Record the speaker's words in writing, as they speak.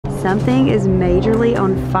Something is majorly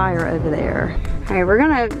on fire over there. All right, we're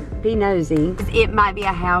gonna be nosy. It might be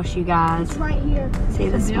a house, you guys. It's right here. See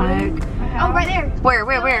the smoke? Oh, right there. Where?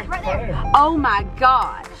 Right there. Oh my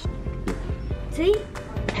gosh. See?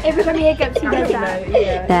 Every time he hiccups, he does that.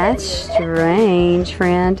 Yeah. That's strange,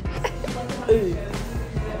 friend.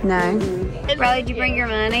 No. Riley, did you bring your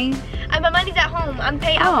money? My money's at home. I'm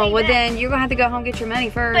paying. Oh, well then you're gonna have to go home and get your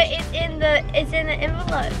money first. But it's in the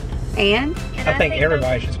envelope. And? I think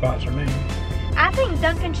everybody should sponsor me. I think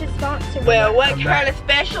Duncan should sponsor me. Well, what kind of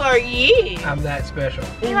special are you? I'm that special.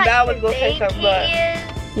 I was gonna say something, but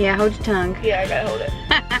Yeah, hold your tongue. yeah, I gotta hold it.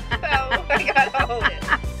 Oh, I gotta hold it.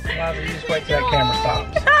 Liza, you just wait till that camera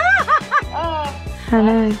stops. I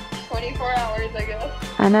know. 24 hours, I guess.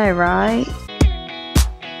 I know, right?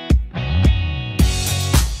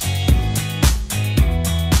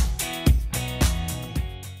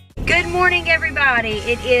 Good morning, everybody.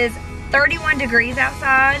 It is 31 degrees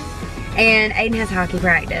outside, and Aiden has hockey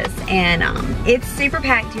practice, and it's super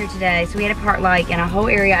packed here today. So we had to park like in a whole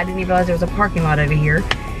area. I didn't even realize there was a parking lot over here,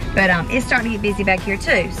 but it's starting to get busy back here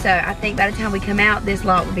too. So I think by the time we come out, this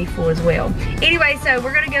lot will be full as well. Anyway, so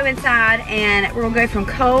we're gonna go inside, and we're gonna go from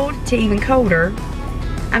cold to even colder.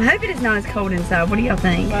 I'm hoping it's not as cold inside. What do y'all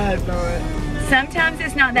think? I hope not. Sometimes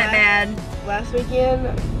it's not that bad. Last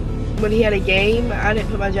weekend, when he had a game, I didn't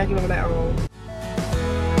put my jacket on at all.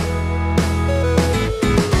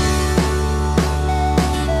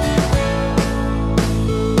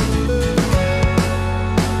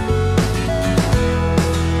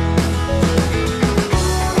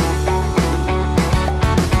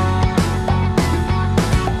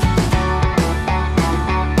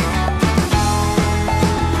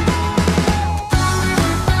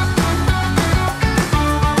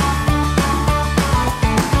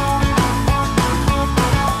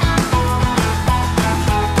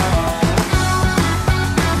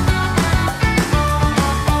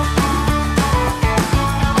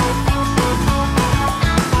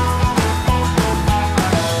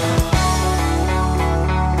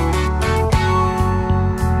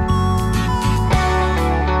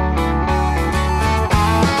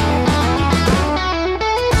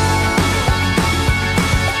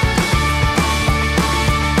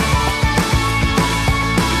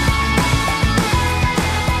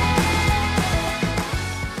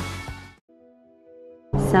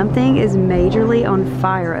 Something is majorly on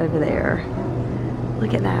fire over there.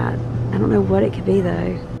 Look at that. I don't know what it could be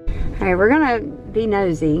though. All right, we're gonna be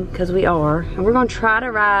nosy, because we are. And we're gonna try to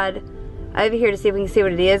ride over here to see if we can see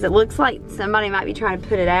what it is. It looks like somebody might be trying to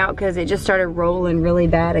put it out because it just started rolling really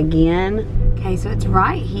bad again. Okay, so it's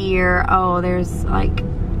right here. Oh, there's like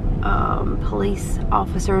police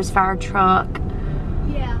officers, fire truck.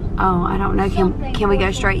 Yeah. Oh, I don't know. Can we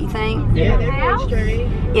go straight, you think? Yeah, they're going straight.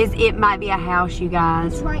 It might be a house, you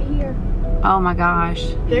guys. It's right here. Oh my gosh.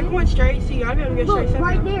 They're going straight, so you gotta be able to go straight Look,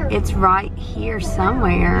 right somewhere. there. It's right here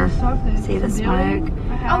somewhere. See the smoke?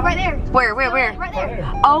 Oh, right there. Where? Right there.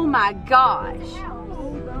 Oh my gosh.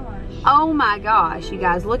 Oh my gosh, you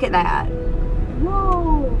guys, look at that.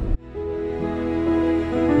 Whoa.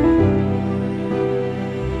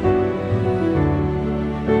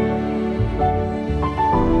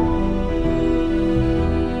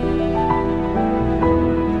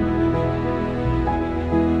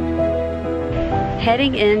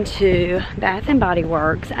 Heading into Bath and Body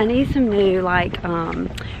Works, I need some new like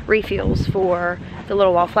refills for the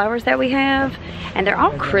little wallflowers that we have, and they're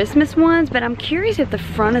all Christmas ones, but I'm curious if the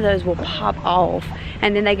front of those will pop off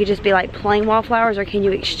and then they could just be like plain wallflowers, or can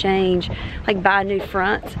you exchange, like buy new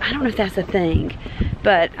fronts? I don't know if that's a thing,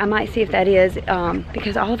 but I might see if that is,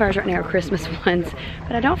 because all of ours right now are Christmas ones,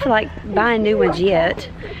 but I don't feel like buying new ones yet.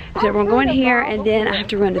 So we're going here, and then I have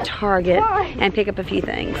to run to Target and pick up a few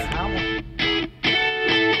things.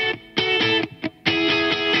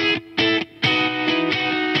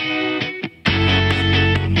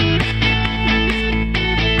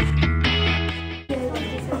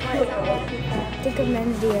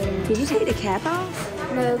 Did you take the cap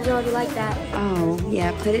off? No, it was already like that. Oh,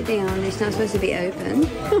 yeah, put it down. It's not supposed to be open.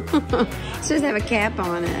 It's supposed to have a cap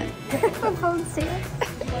on it. I'm holding serious.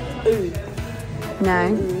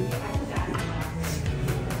 No.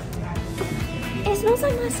 It smells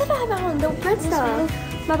like my stuff I have on, the red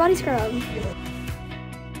stuff. My body scrub.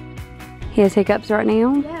 He has hiccups right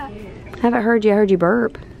now? Yeah. I haven't heard you. I heard you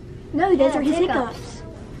burp. No, those are his hiccups.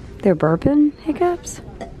 They're burping hiccups?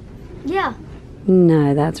 Yeah.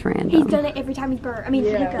 No, that's random. He's done it every time he's burped. I mean,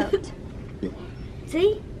 hiccuped.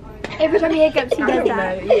 See? Every time he hiccups, he does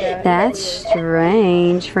that. Yeah. That's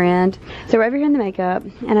strange, friend. So we're over here in the makeup,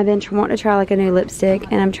 and I've been wanting to try like a new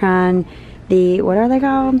lipstick, and I'm trying the, what are they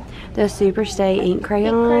called? The Super Stay ink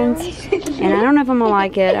crayons. And I don't know if I'm gonna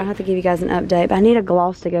like it. I'll have to give you guys an update, but I need a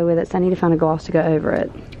gloss to go with it, so I need to find a gloss to go over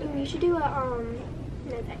it. You should do a,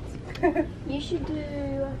 no thanks. You should do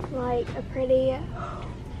like a pretty,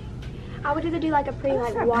 I would either do like a pretty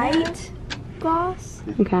like white gloss,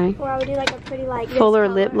 Okay. or I would do like a pretty like this Fuller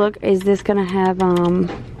color. lip look. Is this gonna have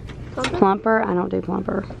Plumper? plumper? I don't do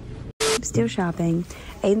plumper. I'm still shopping.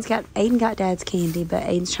 Aiden got Dad's candy, but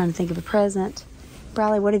Aiden's trying to think of a present.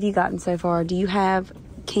 Briley, what have you gotten so far? Do you have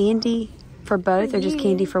candy for both, or just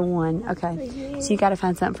candy for one? Okay. So you got to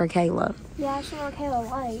find something for Kayla. Yeah, I should know what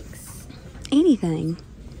Kayla likes. Anything.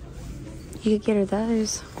 You could get her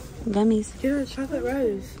those gummies, Get her a chocolate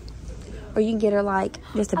rose. or you can get her like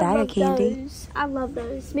just a I bag love of candy. Those. I love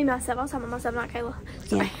those. Me myself. I was talking about myself, not Kayla.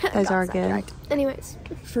 Yeah, Sorry. those Got are good. sidetracked. Anyways,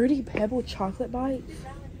 Fruity Pebble chocolate bites.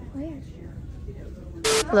 where?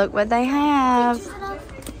 Look what they have.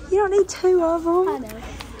 You don't need two of I them. know.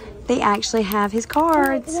 They actually have his Put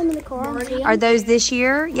cards. them in the car. Are those this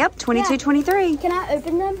year? Yep, 22, Yeah. 23. Can I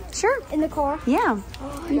open them Sure. in the car? Yeah,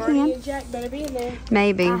 you Marty can. and Jack better be in there.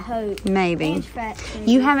 Maybe. I hope. Maybe. And fat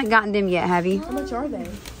You haven't gotten them yet, have you? How much are they?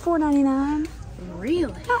 $4.99.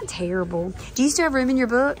 Really? Not terrible. Do you still have room in your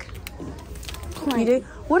book? You do?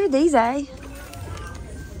 What are these, eh?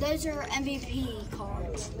 Those are MVP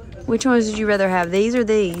cards. Which ones would you rather have, these or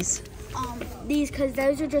these? These, because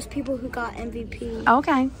those are just people who got MVP.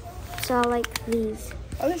 Okay. So I like these.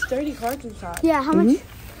 Oh, there's 30 cards inside. Yeah, how much?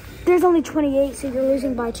 There's only 28, so you're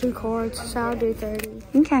losing by 2 cards. So I'll do 30.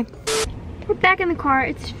 Okay. We're back in the car.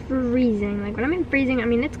 It's freezing. Like when I mean freezing, I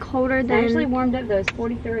mean it's colder than. warmed up though. It's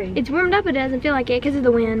 43. It's warmed up, but it doesn't feel like it because of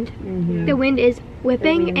the wind. Mm-hmm. The wind is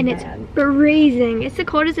whipping and it's freezing. It's the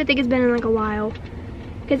coldest I think it's been in like a while.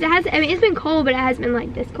 Because it has, I mean, it's been cold, but it hasn't been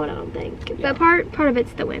like this cold, I don't think. Yeah. But part of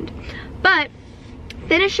it's the wind. But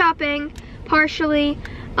finished shopping partially.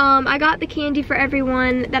 I got the candy for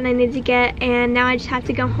everyone that I needed to get, and now I just have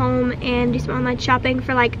to go home and do some online shopping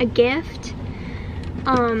for like a gift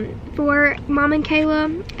for Mom and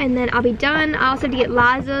Kayla, and then I'll be done. I also have to get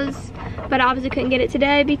Liza's, but I obviously couldn't get it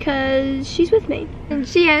today because she's with me and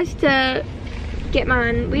she has to get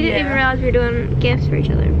mine. We didn't even realize we were doing gifts for each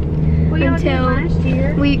other until last year.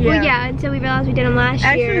 Until we realized we did them last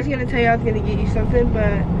Actually, year. I was gonna tell you I was gonna get you something,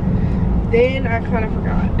 but then I kind of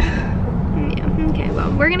forgot. Yeah. Okay.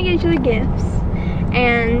 Well, we're gonna get each other gifts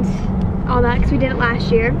and all that because we did it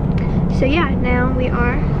last year. So yeah, now we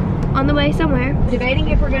are on the way somewhere. Debating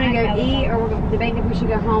if we're going to go eat, or we're debating if we should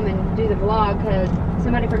go home and do the vlog, because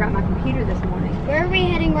somebody forgot my computer this morning. Where are we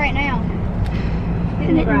heading right now? I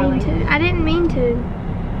didn't mean to.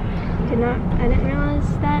 I didn't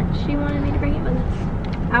realize that she wanted me to bring it with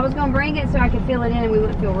us. I was going to bring it so I could fill it in and we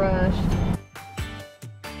wouldn't feel rushed.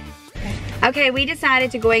 Okay, we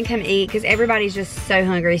decided to go ahead and come eat because everybody's just so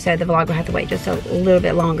hungry, so the vlog will have to wait just a little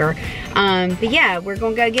bit longer. But yeah, we're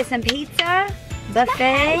going to go get some pizza,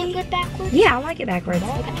 buffet. Good backwards? Yeah, I like it backwards.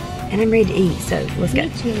 And I'm ready to eat, so let's go. Me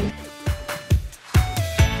too.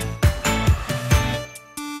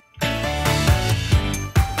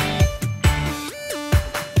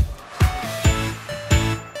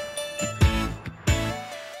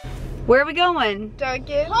 Where are we going?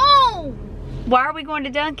 Duncan? Home! Why are we going to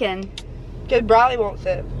Duncan? Because Briley wants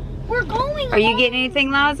it. We're going Are you getting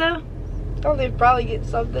anything, Liza? I don't think Briley gets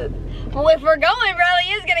something. Well, if we're going, Briley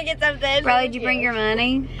is gonna get something. Briley, did you bring your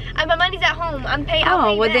money? My money's at home. I'm paying.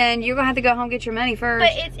 Oh, well then you're gonna have to go home and get your money first.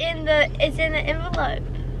 But it's in the envelope,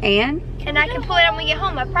 And? and I can pull it out when we get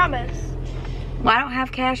home. I promise. Well, I don't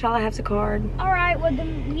have cash. All I have is a card. All right. Well,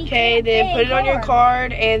 then we Okay, then put it on your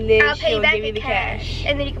card, and then I'll pay you she'll back give you the the cash,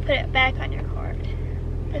 and then you can put it back on your card.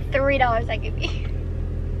 The $3 I give you.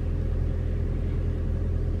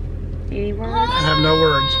 Any words? I have no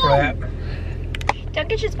words for that.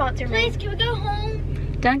 Duncan should sponsor me. Please, can we go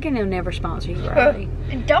home? Duncan will never sponsor you, Riley.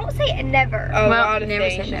 Don't say it never. A Well, lot of never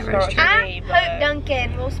things say never, start it's for I me, hope but-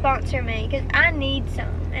 Duncan will sponsor me because I need some.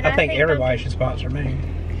 And I think everybody Duncan, should sponsor me.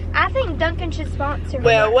 I think Duncan should sponsor me.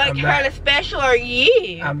 Well, what I'm kind not- of special are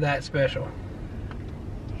you? I'm that special.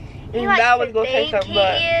 he likes I was to gonna say think something, he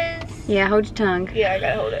but is. Yeah, hold your tongue. yeah, I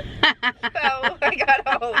gotta hold it. Oh, I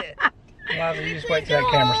gotta hold it. Liza, you just wait till that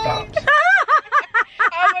camera stops.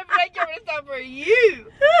 I'm gonna make you stop for you.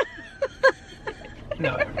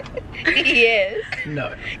 No. Yes.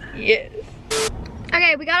 No. Yes.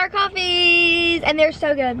 Okay, we got our coffees, and they're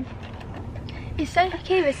so good. It's so, you can't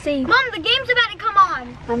even see. Mom, the game's about to come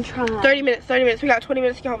on. I'm trying. 30 minutes, 30 minutes. We got 20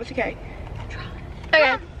 minutes to go home. It's okay.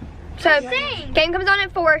 Okay. So, Sing. Game comes on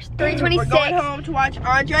at 4, We're 3:26. going home to watch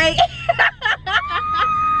Andre.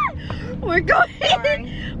 We're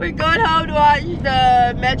going home to watch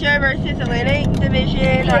the Metro versus Atlantic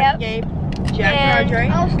Division hockey game. Jack and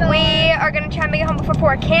we are gonna try and make it home before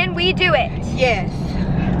 4. Can we do it? Yes.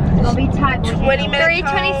 It'll be tight. 20 minutes.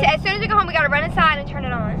 3:26. As soon as we go home, we gotta run inside and turn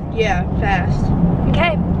it on. Yeah, fast.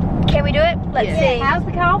 Okay. Can we do it? Let's see. How's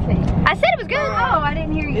the coffee? I said it was good. Oh, I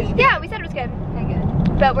didn't hear you. Yeah, we said it was good. Okay,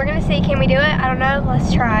 good. But we're gonna see. Can we do it? I don't know.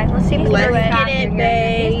 Let's try. Let's see if we can do Let's it. get it,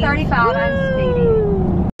 babe. It's 35. I'm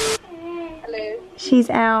speeding. Hello. She's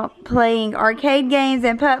out playing arcade games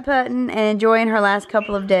and putt-putting and enjoying her last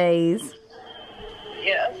couple of days.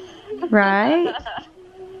 Yes. Right?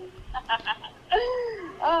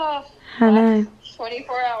 Oh, I know.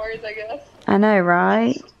 24 hours, I guess. I know,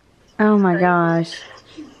 right? Oh my gosh.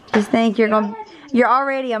 Just think you're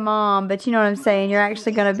already a mom, but you know what I'm saying? You're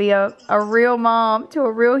actually going to be a real mom to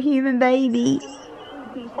a real human baby.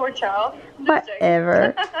 Poor child.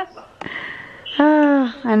 Whatever.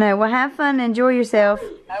 Oh, I know. Well, have fun and enjoy yourself.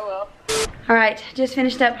 I will. All right, just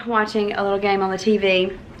finished up watching a little game on the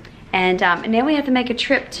TV. And now we have to make a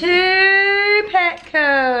trip to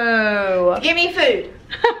Petco. Give me food.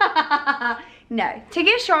 No, to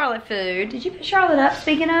get Charlotte food. Did you put Charlotte up,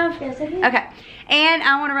 speaking of? Yes, I did. Okay, and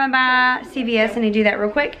I want to run by CVS and do that real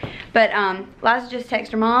quick. But Liza just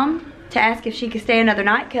texted her mom to ask if she could stay another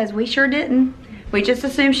night because we sure didn't. We just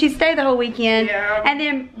assumed she'd stay the whole weekend. Yeah. And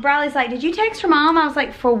then Briley's like, did you text her mom? I was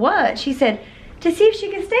like, for what? She said, to see if she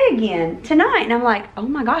could stay again tonight. And I'm like, oh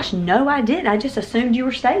my gosh, no I didn't. I just assumed you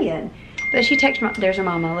were staying. But she texted my, there's her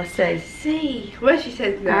mama, let's see. See what she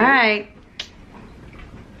says. All right.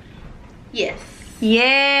 Yes.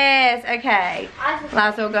 Yes, okay.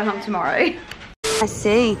 Liza will go home tomorrow. I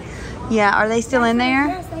see. Yeah, are they still in there?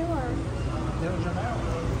 Yes, they were.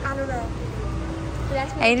 I don't know.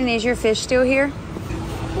 That's Aiden, is your fish still here?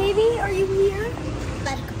 Baby, are you here?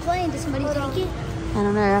 About to complain. Did somebody take it? I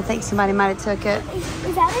don't know, I think somebody might have took it.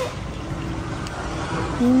 Is that it?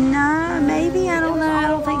 No, maybe, I don't know, I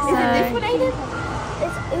don't think Is it this so. one,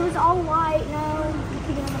 Aiden? It was all white. No,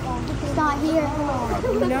 it's not here.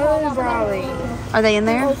 No, Brawley. Are they in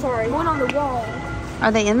there? Oh, sorry. One on the wall.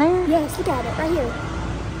 Are they in there? Yes, look at it. Right here.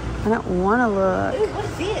 I don't want to look. Ooh,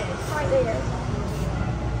 what's this? Right there.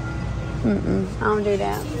 I don't do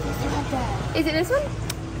that. Is it this one?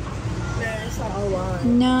 No, it's not all white.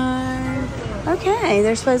 No. Okay,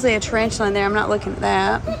 there's supposedly a tarantula in there. I'm not looking at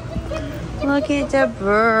that. Look at the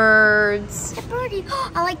birds. The birdie.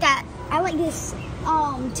 I like that. I like this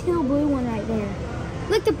teal blue one right there.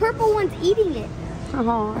 Look, the purple one's eating it.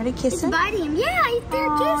 Oh, are they It's kissing? biting him. Yeah, they're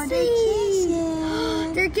Oh,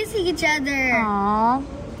 kissing. they're They're kissing each other. Aw.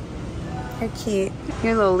 They're cute.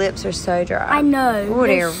 Your little lips are so dry. I know. Oh,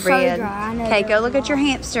 they're so red. dry. I know Okay, they're go look at your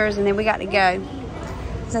hamsters and then we got to go.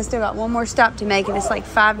 'Cause I still got one more stop to make and it's like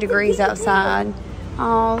 5 degrees outside.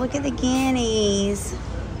 Oh, look at the guineas.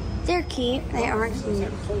 They're cute. They are cute.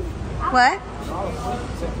 What?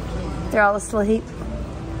 They're all asleep.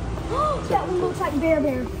 That one looks like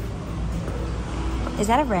Bear. Is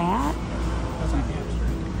that a rat?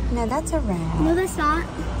 No, that's a rat. No, that's not.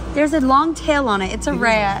 There's a long tail on it. It's a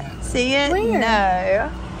rat. See it? Where?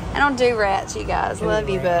 No. I don't do rats, you guys. Love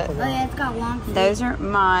you, but Oh yeah, it's got long feet. those are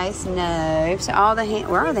mice. No. So all the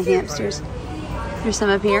where are the hamsters? There's some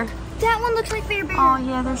up here. That one looks like Bear. Oh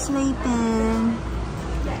yeah, they're sleeping.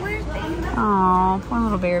 Where's Bear? Oh, poor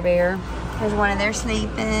little bear. There's one in there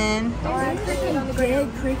sleeping. Dead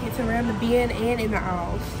crickets around the bin and in the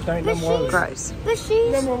aisles. There ain't no more. Gross. But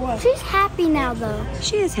she's happy now though.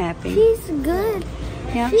 She is happy. She's good.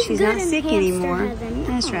 Yeah, she's good not in sick hamster anymore. heaven.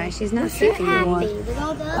 That's right. She's not She's sick anymore. happy with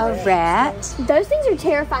all the A others. rat. Those things are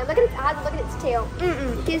terrifying. Look at its eyes. Look at its tail.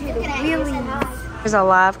 Gives me the willies. There's a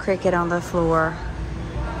live cricket on the floor.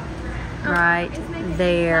 Right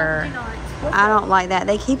there. I don't like that.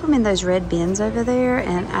 They keep them in those red bins over there,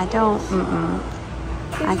 and I don't,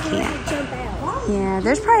 I can't. Yeah,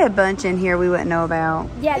 there's probably a bunch in here we wouldn't know about.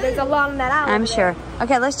 Yeah, there's a lot on that island. I'm sure.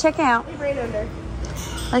 Okay, let's check out. Right under.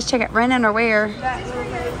 Let's check out. Run underwear.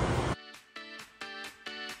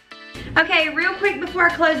 Okay, real quick before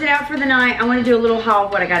I close it out for the night, I want to do a little haul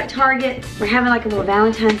of what I got at Target. We're having like a little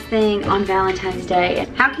Valentine's thing on Valentine's Day.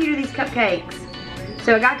 How cute are these cupcakes?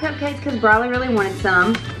 So I got cupcakes because Briley really wanted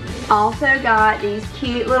some. Also got these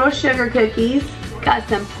cute little sugar cookies. Got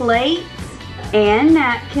some plates and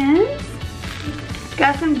napkins.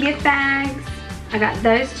 Got some gift bags. I got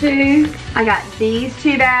those two. I got these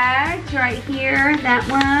 2 bags right here. That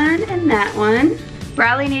one and that one.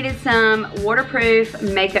 Briley needed some waterproof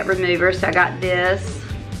makeup remover, so I got this.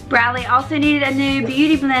 Briley also needed a new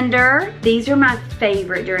beauty blender. These are my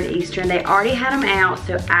favorite during Easter, and they already had them out,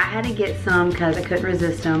 so I had to get some because I couldn't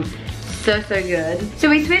resist them. So good. So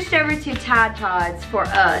we switched over to Tide Pods for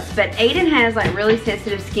us, but Aiden has like really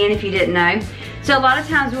sensitive skin if you didn't know. So a lot of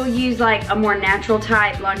times we'll use like a more natural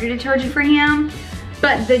type laundry detergent for him.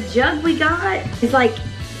 But the jug we got is like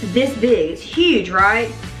this big, it's huge,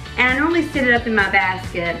 right? And I normally sit it up in my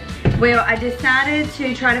basket. Well, I decided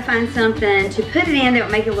to try to find something to put it in that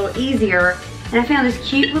would make it a little easier. And I found this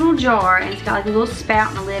cute little jar, and it's got like a little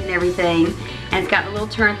spout and a lid and everything. And it's got the little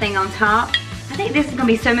turn thing on top. I think this is gonna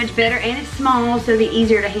be so much better, and it's small, so it'll be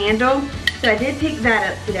easier to handle. So I did pick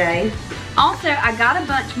that up today. Also, I got a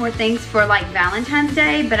bunch more things for like Valentine's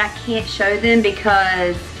Day, but I can't show them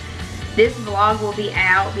because this vlog will be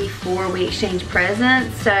out before we exchange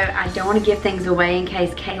presents. So I don't wanna give things away in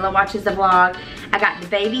case Kayla watches the vlog. I got the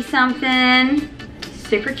baby something,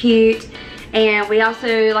 super cute. And we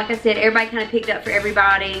also, like I said, everybody kind of picked up for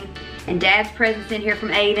everybody. And Dad's presents in here from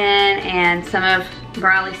Aiden, and some of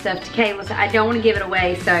Briley's stuff to Kayla, so I don't want to give it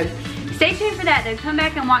away. So stay tuned for that though. Come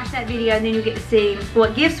back and watch that video, and then you'll get to see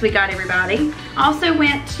what gifts we got everybody. Also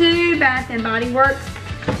went to Bath and Body Works,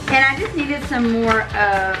 and I just needed some more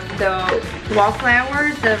of the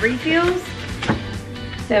wallflowers, the refills.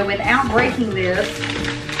 So without breaking this,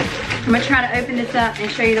 I'm gonna try to open this up and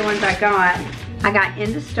show you the ones I got. I got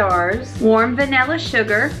In the Stars, Warm Vanilla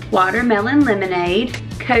Sugar, Watermelon Lemonade,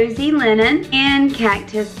 Cozy Linen, and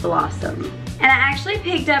Cactus Blossom. And I actually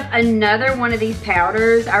picked up another one of these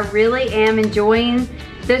powders. I really am enjoying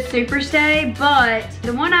the Super Stay, but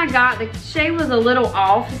the one I got, the shade was a little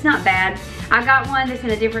off. It's not bad. I got one that's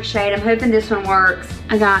in a different shade. I'm hoping this one works.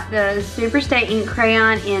 I got the Super Stay Ink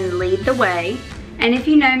Crayon in Lead the Way. And if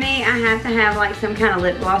you know me, I have to have like some kind of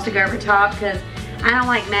lip gloss to go over top because I don't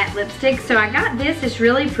like matte lipstick. So I got this. It's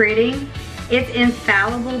really pretty. It's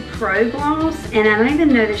Infallible Pro Gloss, and I don't even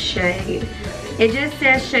know the shade. It just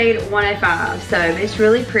says shade 105, so it's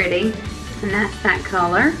really pretty. And that's that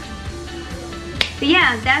color. But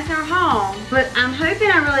yeah, that's our haul. But I'm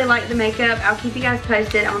hoping I really like the makeup. I'll keep you guys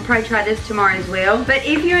posted. I'm gonna probably try this tomorrow as well. But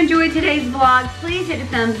if you enjoyed today's vlog, please hit the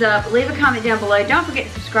thumbs up, leave a comment down below. Don't forget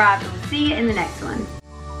to subscribe, and we'll see you in the next one.